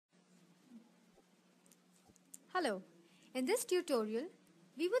Hello, in this tutorial,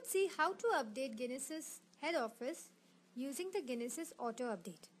 we would see how to update GINESYS Head Office using the GINESYS Auto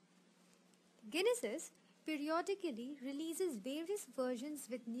Update. GINESYS periodically releases various versions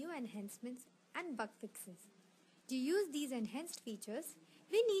with new enhancements and bug fixes. To use these enhanced features,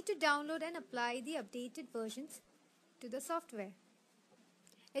 we need to download and apply the updated versions to the software.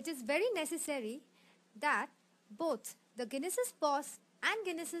 It is very necessary that both the GINESYS POS and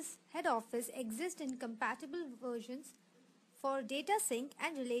GINESYS Head Office exist in compatible versions for data sync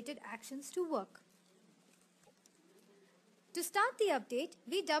and related actions to work. To start the update,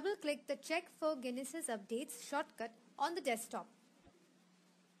 we double-click the Check for GINESYS Updates shortcut on the desktop.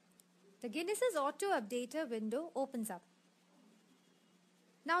 The GINESYS Auto Updater window opens up.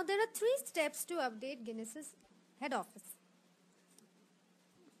 Now there are 3 steps to update GINESYS Head Office.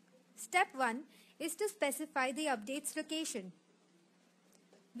 Step 1 is to specify the update's location.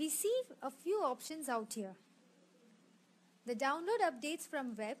 We see a few options out here. The download updates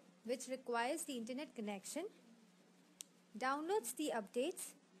from web, which requires the internet connection, downloads the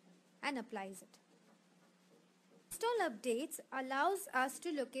updates and applies it. Install updates allows us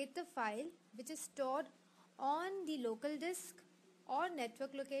to locate the file which is stored on the local disk or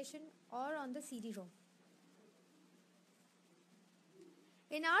network location or on the CD-ROM.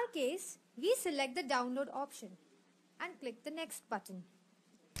 In our case, we select the download option and click the next button.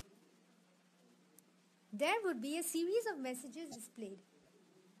 There would be a series of messages displayed.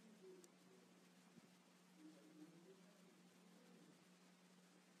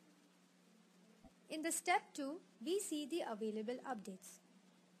 In the step 2, we see the available updates.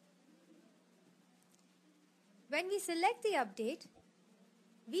 When we select the update,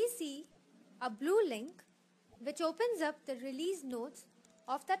 we see a blue link which opens up the release notes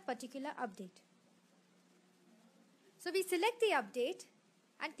of that particular update. So we select the update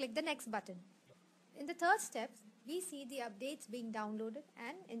and click the next button. In the third step, we see the updates being downloaded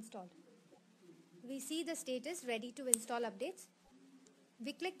and installed. We see the status ready to install updates.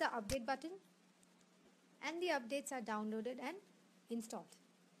 We click the update button and the updates are downloaded and installed.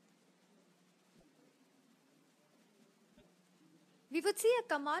 We would see a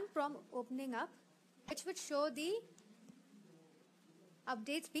command prompt opening up which would show the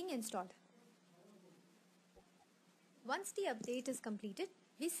updates being installed. Once the update is completed,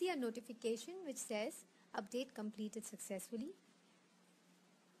 we see a notification which says update completed successfully.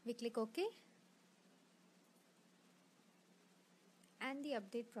 We click OK and the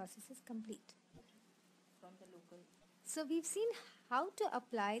update process is complete. So we've seen how to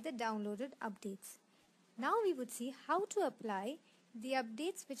apply the downloaded updates. Now we would see how to apply the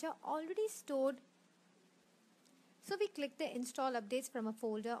updates which are already stored. So we click the install updates from a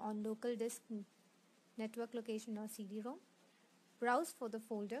folder on local disk, network location or CD-ROM. Browse for the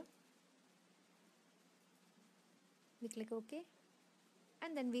folder. We click OK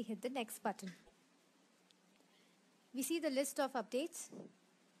and then we hit the next button. We see the list of updates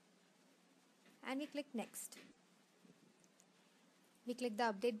and we click next. We click the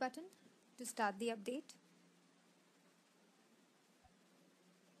update button to start the update.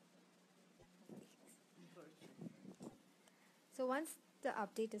 So once the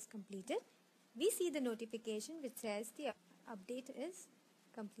update is completed, we see the notification which says the update is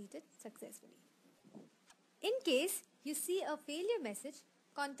completed successfully. In case you see a failure message,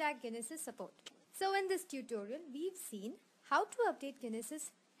 contact GINESYS support. So in this tutorial, we've seen how to update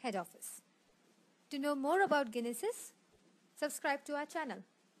GINESYS Head Office. To know more about GINESYS, subscribe to our channel.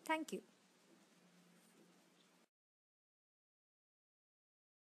 Thank you.